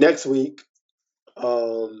next week,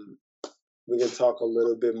 we can talk a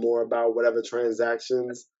little bit more about whatever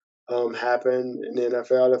transactions happen in the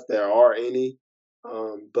NFL, if there are any.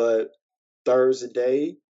 But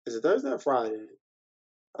Thursday, is it Thursday or Friday?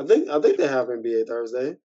 I think they have NBA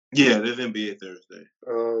Thursday. Yeah, there's NBA Thursday.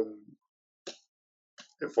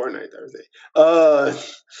 And Fortnite Thursday. But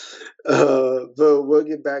we'll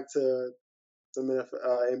get back to some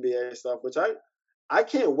NBA stuff, which I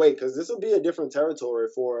can't wait because this will be a different territory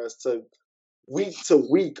for us to week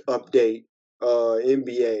update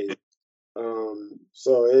NBA.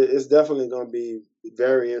 So it's definitely going to be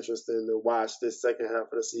very interesting to watch this second half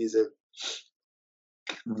of the season.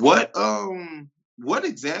 What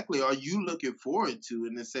exactly are you looking forward to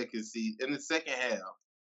in the second half?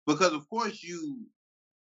 Because of course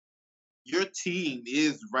your team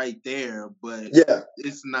is right there, but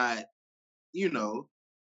it's not, we never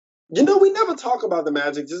talk about the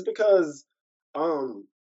Magic just because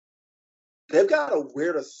they've got a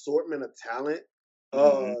weird assortment of talent.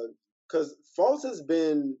 Because Fultz has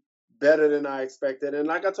been better than I expected, and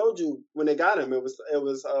like I told you, when they got him, it was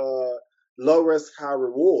low risk, high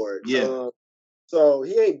reward. So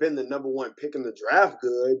he ain't been the number 1 pick in the draft,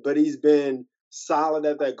 but he's been solid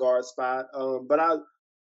at that guard spot. But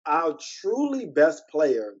our truly best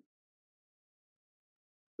player,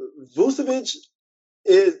 Vucevic,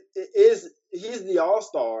 is he's the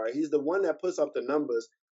all-star. He's the one that puts up the numbers.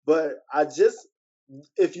 But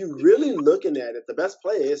if you really looking at it, the best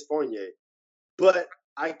player is Fournier. But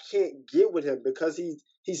I can't get with him because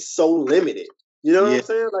he's so limited. You know what I'm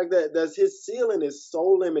saying? Like that's his ceiling is so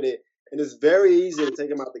limited, and it's very easy to take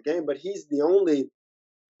him out the game. But he's the only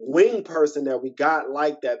wing person that we got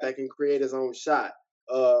like that can create his own shot.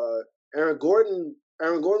 Aaron Gordon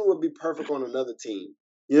would be perfect on another team.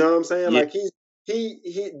 You know what I'm saying? Yeah. Like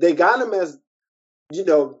they got him as,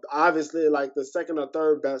 obviously like the second or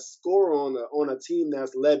third best scorer on a team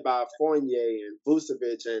that's led by Fournier and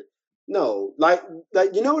Vucevic, and no, like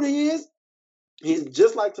you know what he is? He's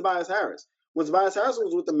just like Tobias Harris. When Tobias Harris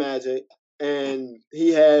was with the Magic and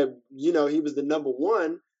he was the number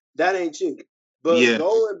one, that ain't you. But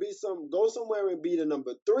go somewhere and be the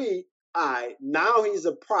number three. All right, now he's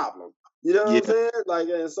a problem. You know what I'm saying? Like,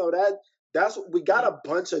 and so that's what we got, a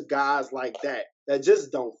bunch of guys like that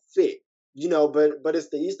just don't fit. But it's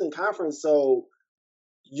the Eastern Conference, so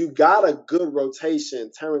you got a good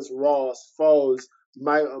rotation. Terrence Ross, Foles,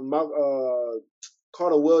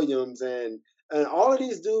 Carter Williams, and all of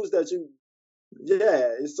these dudes so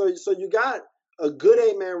you got a good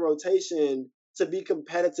 8-man rotation to be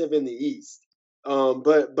competitive in the East.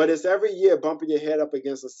 But it's every year bumping your head up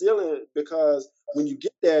against a ceiling, because when you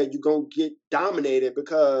get there, you're gonna get dominated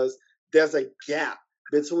because there's a gap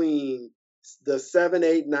between the 7,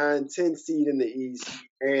 8, 9, 10 seed in the East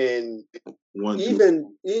and right.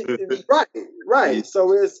 Yeah.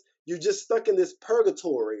 So you're just stuck in this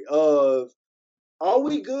purgatory of, are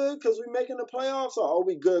we good because we're making the playoffs, or are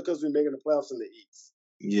we good because we're making the playoffs in the East?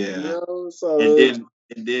 Yeah. So and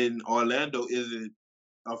then Orlando isn't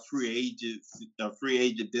a free agent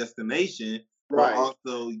destination, right. But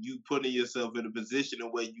also you putting yourself in a position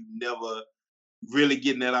where you never really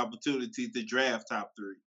getting that opportunity to draft top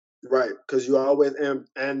 3. Right, because you always and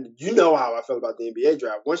you know how I feel about the NBA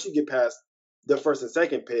draft. Once you get past the first and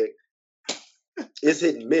second pick, it's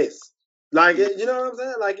hit and miss. Like, you know what I'm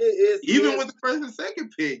saying? Like, it is even with the first and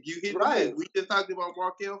second pick, you hit right. We just talked about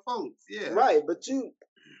Markelle Fultz, right.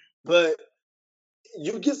 But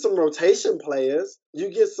you get some rotation players,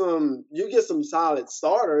 you get some solid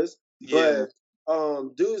starters, but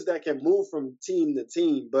dudes that can move from team to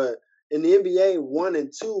team. But in the NBA, 1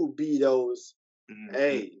 and 2 be those,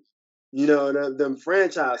 hey, them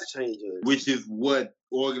franchise changers, which is what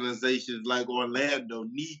organizations like Orlando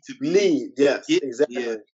need to be. Yes,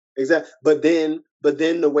 exactly. But then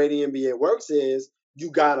the way the NBA works is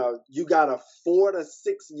you got a 4 to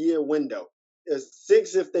 6 year window. It's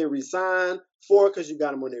 6 if they resign, 4 because you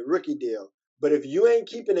got them on their rookie deal. But if you ain't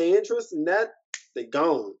keeping their interest in that, they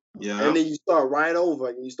gone. Yeah. And then you start right over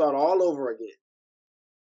and you start all over again.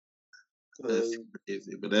 That's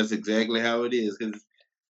crazy, but that's exactly how it is. Because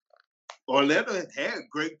Orlando has had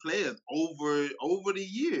great players over the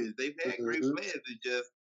years. They've had great players.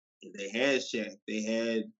 They had Shaq, they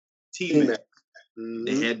had T-Mac,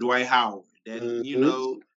 they had Dwight Howard.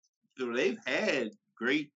 So they've had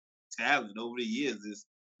great talent over the years.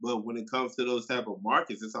 But when it comes to those type of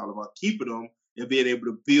markets, it's all about keeping them and being able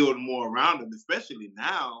to build more around them, especially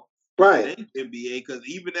now, right? In NBA, because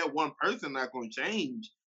even that one person not going to change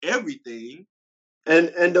everything.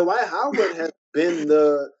 And Dwight Howard has been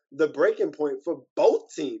the breaking point for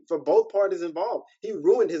both teams, for both parties involved. He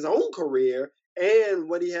ruined his own career and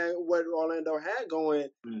what Orlando had going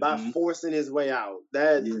by forcing his way out.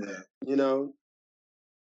 So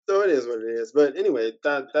it is what it is. But anyway,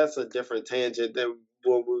 that's a different tangent than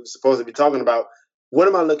what we're supposed to be talking about. What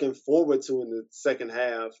am I looking forward to in the second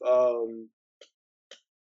half?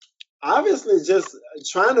 Obviously, just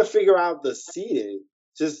trying to figure out the seeding,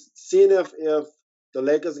 just seeing if the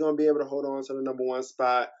Lakers are going to be able to hold on to the number 1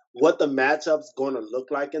 spot, what the matchup's going to look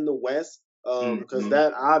like in the West, because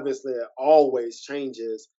that obviously always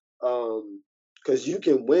changes. Because you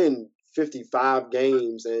can win 55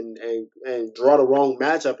 games and draw the wrong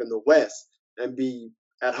matchup in the West and be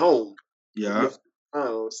at home. Yeah.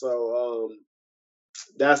 So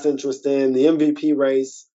that's interesting. The MVP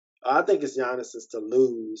race, I think it's Giannis's to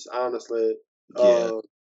lose, honestly. Yeah.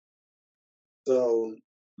 So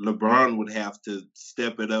LeBron would have to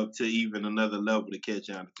step it up to even another level to catch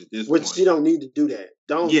Giannis at this point. Which he don't need to do that.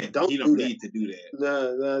 He don't need to do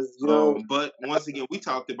that. No, but once again, we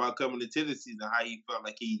talked about coming into the season how he felt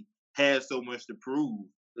like he had so much to prove.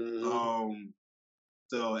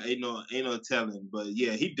 So ain't no telling. But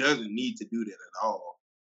yeah, he doesn't need to do that at all.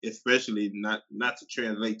 Especially not to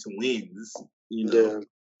translate to wins. Yeah.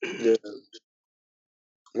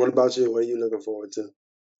 What about you? What are you looking forward to?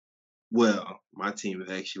 Well, my team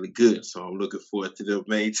is actually good, so I'm looking forward to them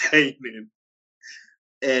maintaining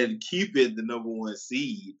and keeping the number 1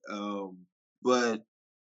 seed. But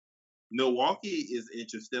Milwaukee is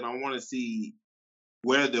interesting. I want to see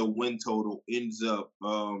where the win total ends up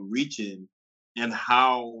reaching, and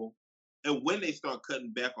how and when they start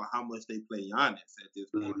cutting back on how much they play Giannis at this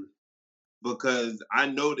point. Mhm. Because I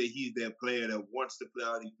know that he's that player that wants to play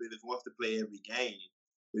all these minutes, wants to play every game.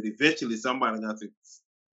 But eventually somebody got to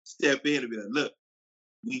step in and be like, look,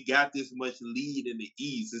 we got this much lead in the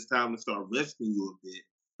East. It's time to start resting you a bit.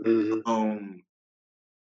 Mhm.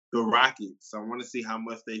 The Rockets, I want to see how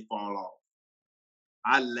much they fall off.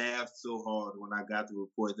 I laughed so hard when I got the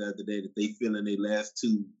report the other day that they fill in their last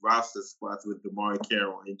 2 roster spots with DeMar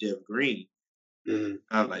Carroll and Jeff Green. Mhm.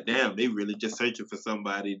 I was like, damn, they really just searching for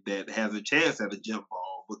somebody that has a chance at a jump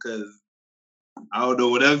ball, because I don't know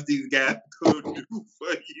what else these guys could do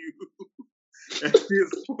for you at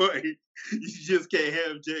this point. You just can't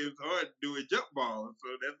have James Harden doing jump balls. So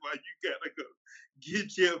that's why you gotta go get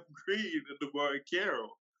Jeff Green and DeMar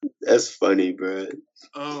Carroll. That's funny, bro.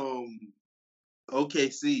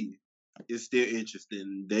 OKC is still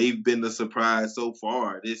interesting. They've been a surprise so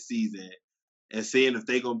far this season, and seeing if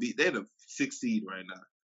they're gonna be, they're the 6th seed right now.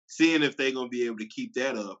 Seeing if they're gonna be able to keep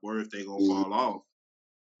that up or if they're gonna fall off.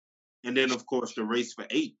 And then of course the race for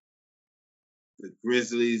 8. The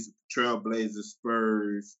Grizzlies, Trailblazers,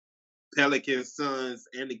 Spurs, Pelicans, Suns,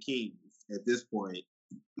 and the Kings at this point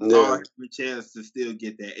all have a chance to still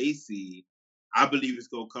get that 8 seed. I believe it's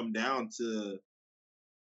gonna come down to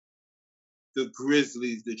the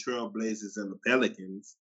Grizzlies, the Trailblazers, and the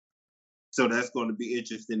Pelicans. So that's going to be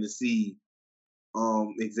interesting to see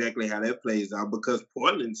exactly how that plays out, because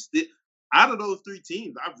Portland still, out of those 3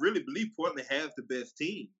 teams, I really believe Portland has the best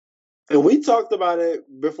team. And we talked about it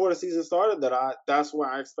before the season started that's where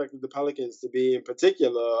I expected the Pelicans to be in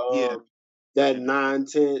particular. That 9,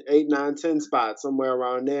 10, 8, 9, 10 spot, somewhere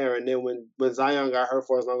around there. And then when Zion got hurt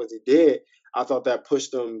for as long as he did, I thought that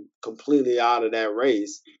pushed them completely out of that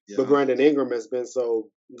race. Yeah. But Brandon Ingram has been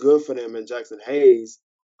so good for them, and Jackson Hayes,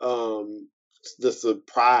 the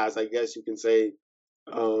surprise, I guess you can say.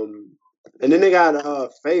 And then they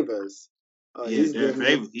got Favors. He's been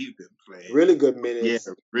playing really good minutes.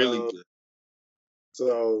 Yeah, really good.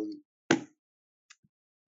 So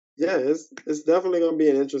yeah, it's definitely gonna be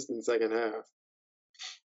an interesting second half.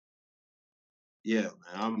 Yeah,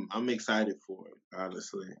 man, I'm excited for it,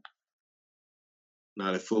 honestly.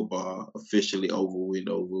 Now that football officially over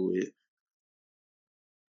with.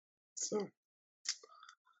 So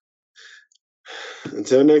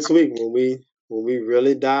until next week, when we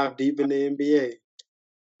really dive deep in the NBA.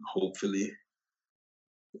 Hopefully.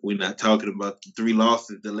 We're not talking about the 3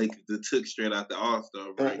 losses the Lakers took straight out the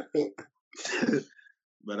All-Star break.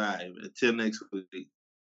 But all right, until next week.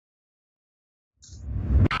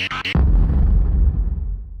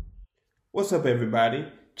 What's up, everybody?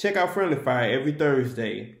 Check out Friendly Fire every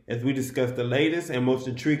Thursday as we discuss the latest and most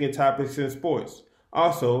intriguing topics in sports.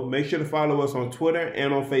 Also, make sure to follow us on Twitter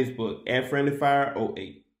and on Facebook at Friendly Fire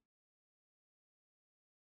 08.